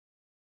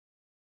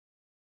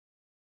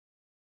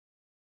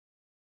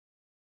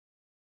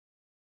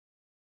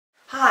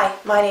Hi,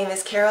 my name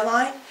is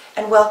Caroline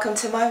and welcome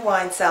to my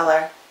wine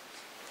cellar.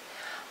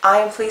 I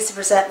am pleased to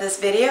present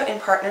this video in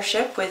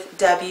partnership with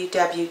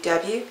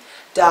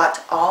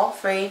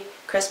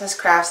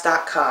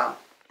www.AllFreeChristmasCrafts.com.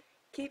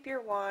 Keep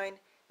your wine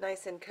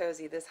nice and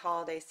cozy this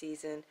holiday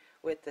season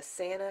with the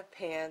Santa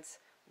Pants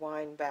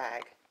wine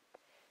bag.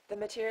 The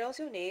materials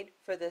you'll need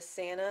for this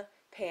Santa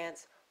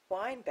Pants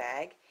wine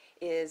bag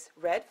is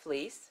red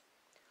fleece,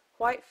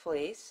 white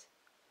fleece,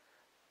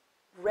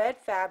 red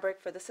fabric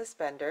for the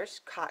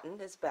suspenders,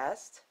 cotton is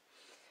best,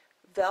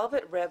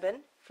 velvet ribbon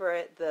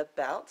for the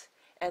belt,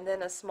 and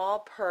then a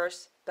small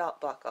purse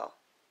belt buckle.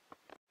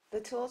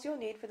 The tools you'll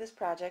need for this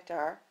project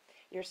are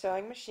your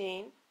sewing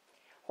machine,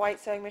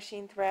 white sewing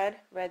machine thread,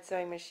 red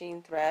sewing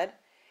machine thread,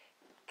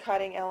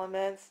 cutting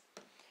elements,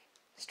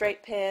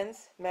 straight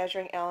pins,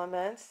 measuring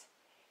elements.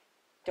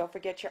 Don't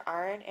forget your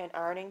iron and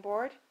ironing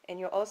board, and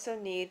you'll also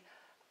need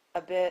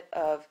a bit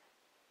of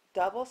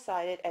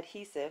double-sided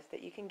adhesive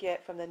that you can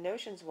get from the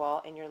Notions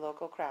wall in your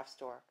local craft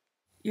store.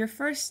 Your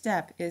first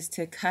step is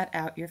to cut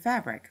out your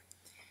fabric.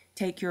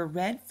 Take your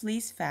red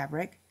fleece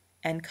fabric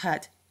and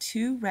cut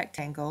 2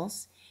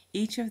 rectangles,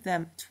 each of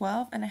them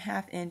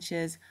 12.5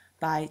 inches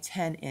by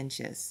 10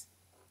 inches.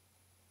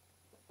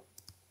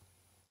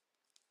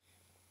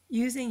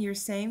 Using your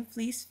same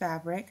fleece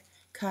fabric,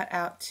 cut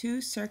out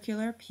 2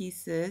 circular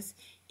pieces,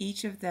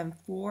 each of them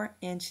 4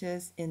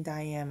 inches in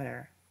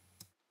diameter.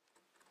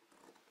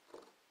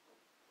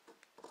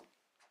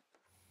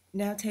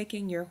 Now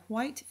taking your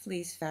white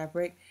fleece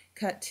fabric,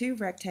 cut 2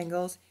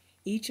 rectangles,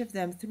 each of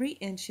them 3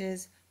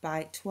 inches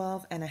by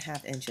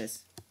 12.5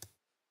 inches.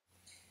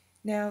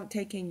 Now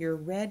taking your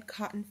red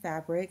cotton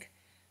fabric,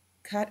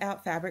 cut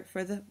out fabric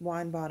for the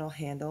wine bottle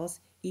handles,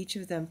 each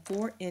of them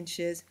 4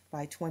 inches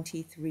by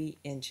 23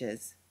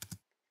 inches.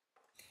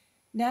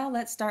 Now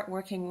let's start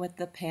working with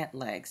the pant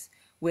legs.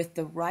 With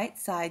the right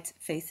sides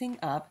facing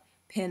up,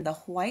 pin the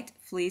white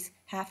fleece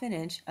 1/2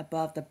 inch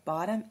above the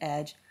bottom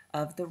edge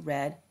of the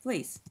red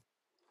fleece.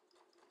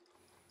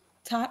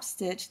 Top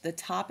stitch the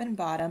top and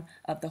bottom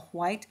of the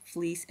white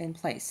fleece in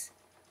place.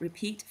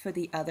 Repeat for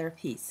the other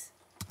piece.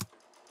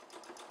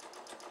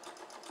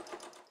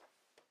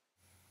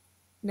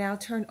 Now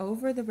turn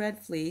over the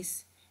red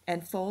fleece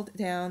and fold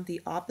down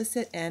the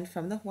opposite end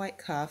from the white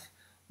cuff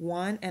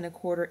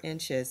 1¼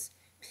 inches.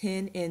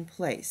 Pin in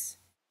place.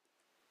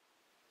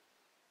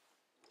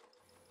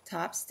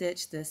 Top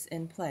stitch this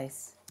in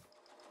place.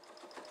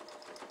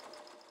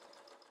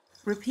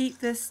 Repeat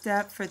this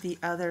step for the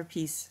other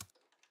piece.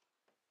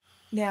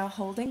 Now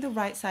holding the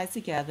right sides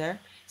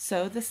together,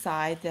 sew the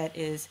side that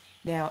is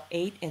now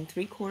 8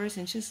 3/4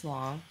 inches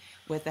long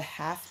with a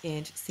 1/2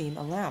 inch seam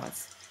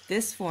allowance.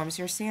 This forms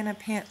your Santa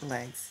pant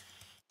legs.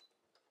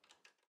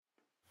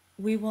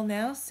 We will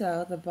now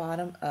sew the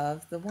bottom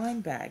of the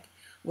wine bag.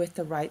 With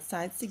the right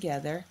sides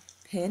together,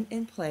 pin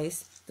in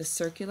place the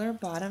circular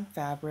bottom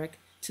fabric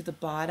to the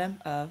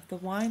bottom of the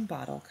wine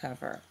bottle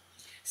cover.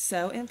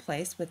 Sew in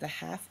place with a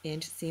 1/2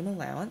 inch seam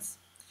allowance.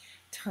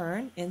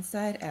 Turn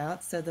inside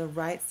out so the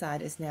right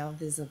side is now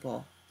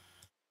visible.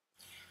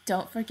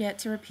 Don't forget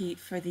to repeat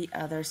for the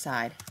other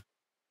side.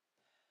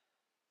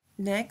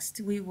 Next,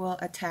 we will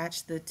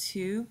attach the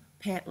 2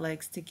 pant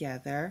legs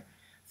together,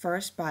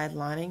 first by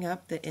lining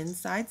up the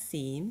inside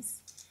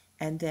seams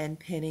and then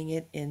pinning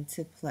it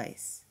into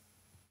place.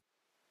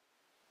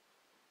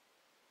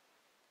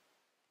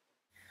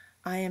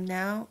 I am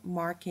now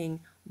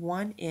marking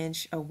 1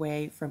 inch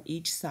away from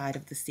each side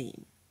of the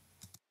seam.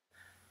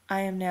 I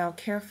am now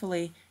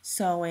carefully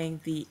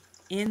sewing the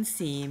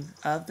inseam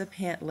of the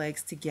pant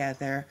legs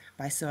together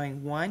by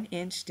sewing 1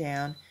 inch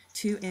down,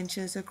 2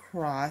 inches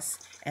across,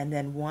 and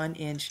then 1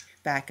 inch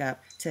back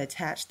up to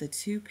attach the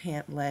 2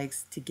 pant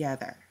legs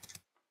together.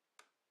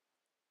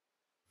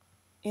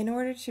 In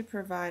order to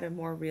provide a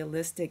more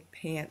realistic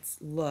pants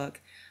look,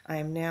 I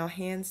am now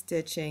hand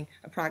stitching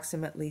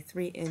approximately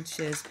 3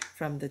 inches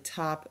from the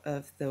top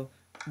of the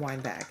wine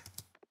bag.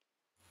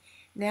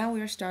 Now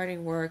we are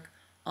starting work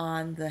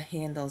on the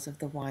handles of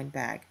the wine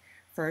bag.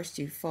 First,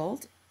 you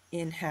fold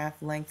in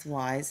half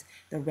lengthwise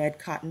the red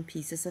cotton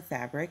pieces of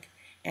fabric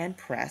and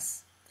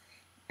press.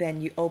 Then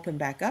you open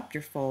back up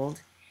your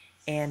fold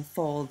and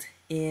fold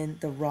in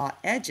the raw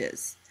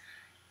edges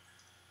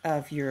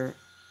of your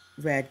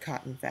red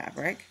cotton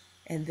fabric,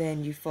 and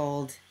then you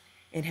fold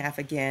in half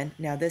again.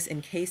 Now this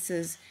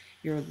encases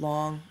your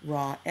long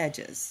raw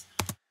edges.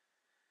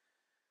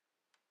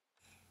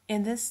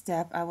 In this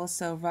step, I will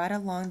sew right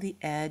along the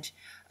edge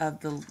of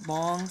the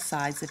long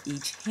sides of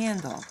each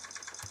handle.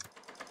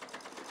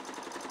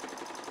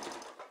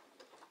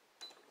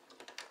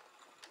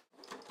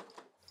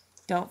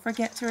 Don't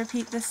forget to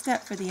repeat this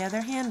step for the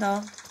other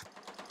handle.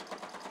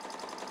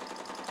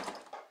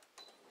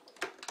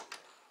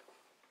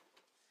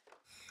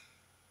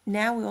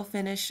 Now we will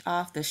finish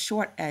off the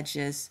short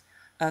edges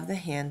of the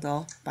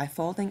handle by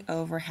folding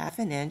over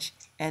 1/2 inch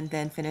and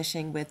then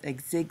finishing with a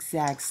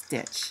zigzag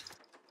stitch.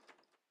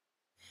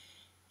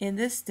 In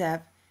this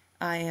step,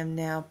 I am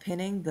now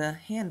pinning the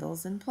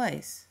handles in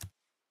place.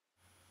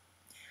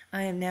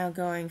 I am now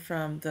going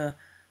from the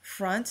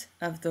front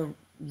of the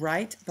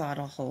right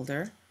bottle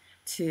holder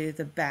to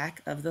the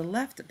back of the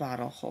left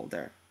bottle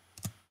holder.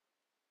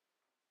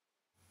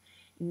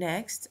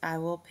 Next, I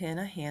will pin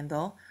a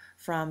handle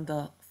from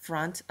the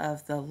front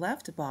of the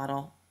left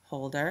bottle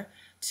holder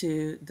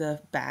to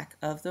the back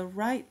of the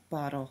right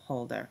bottle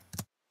holder.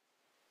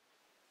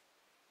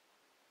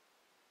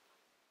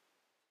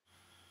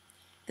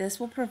 This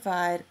will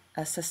provide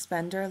a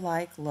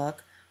suspender-like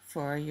look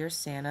for your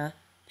Santa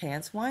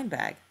pants wine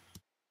bag.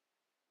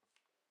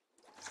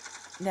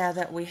 Now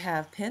that we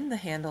have pinned the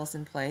handles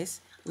in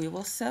place, we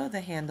will sew the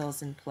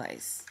handles in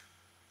place.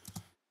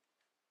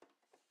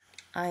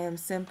 I am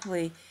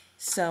simply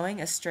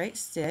sewing a straight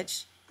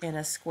stitch in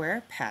a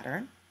square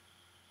pattern.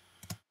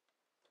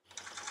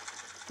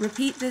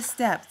 Repeat this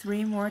step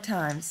 3 more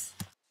times.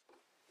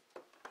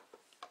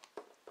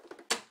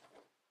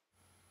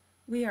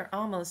 We are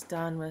almost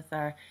done with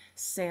our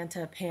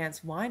Santa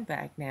pants wine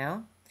bag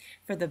now.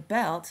 For the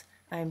belt,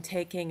 I'm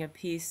taking a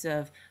piece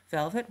of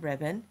velvet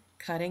ribbon,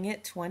 cutting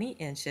it 20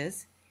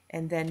 inches,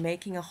 and then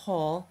making a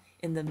hole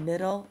in the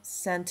middle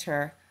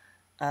center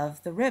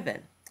of the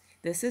ribbon.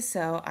 This is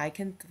so I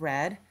can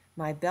thread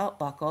my belt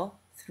buckle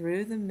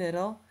through the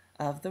middle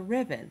of the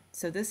ribbon.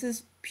 So this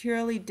is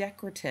purely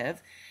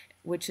decorative,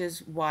 which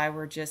is why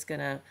we're just going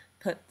to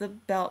put the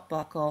belt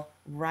buckle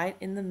right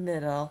in the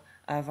middle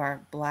of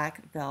our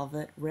black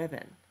velvet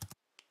ribbon.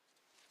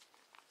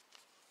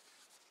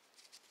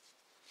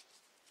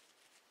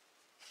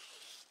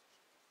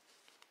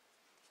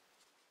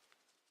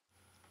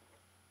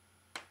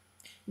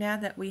 Now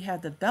that we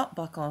have the belt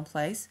buckle in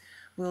place,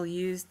 we'll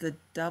use the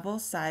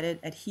double-sided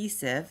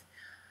adhesive,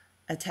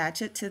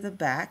 attach it to the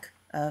back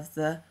of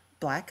the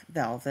black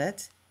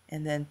velvet,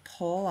 and then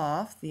pull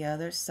off the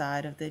other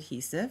side of the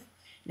adhesive.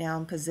 Now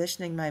I'm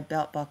positioning my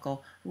belt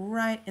buckle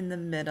right in the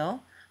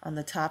middle on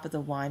the top of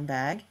the wine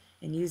bag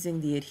and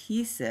using the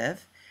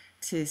adhesive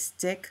to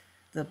stick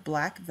the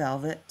black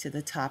velvet to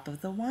the top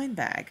of the wine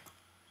bag.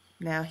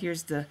 Now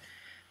here's the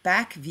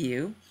back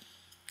view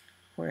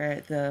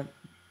where the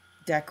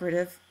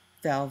decorative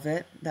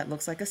velvet that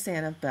looks like a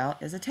Santa belt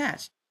is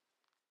attached.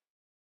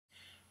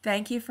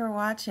 Thank you for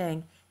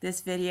watching. This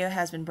video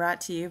has been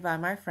brought to you by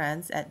my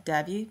friends at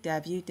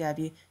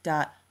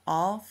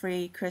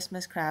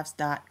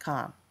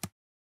www.AllFreeChristmasCrafts.com.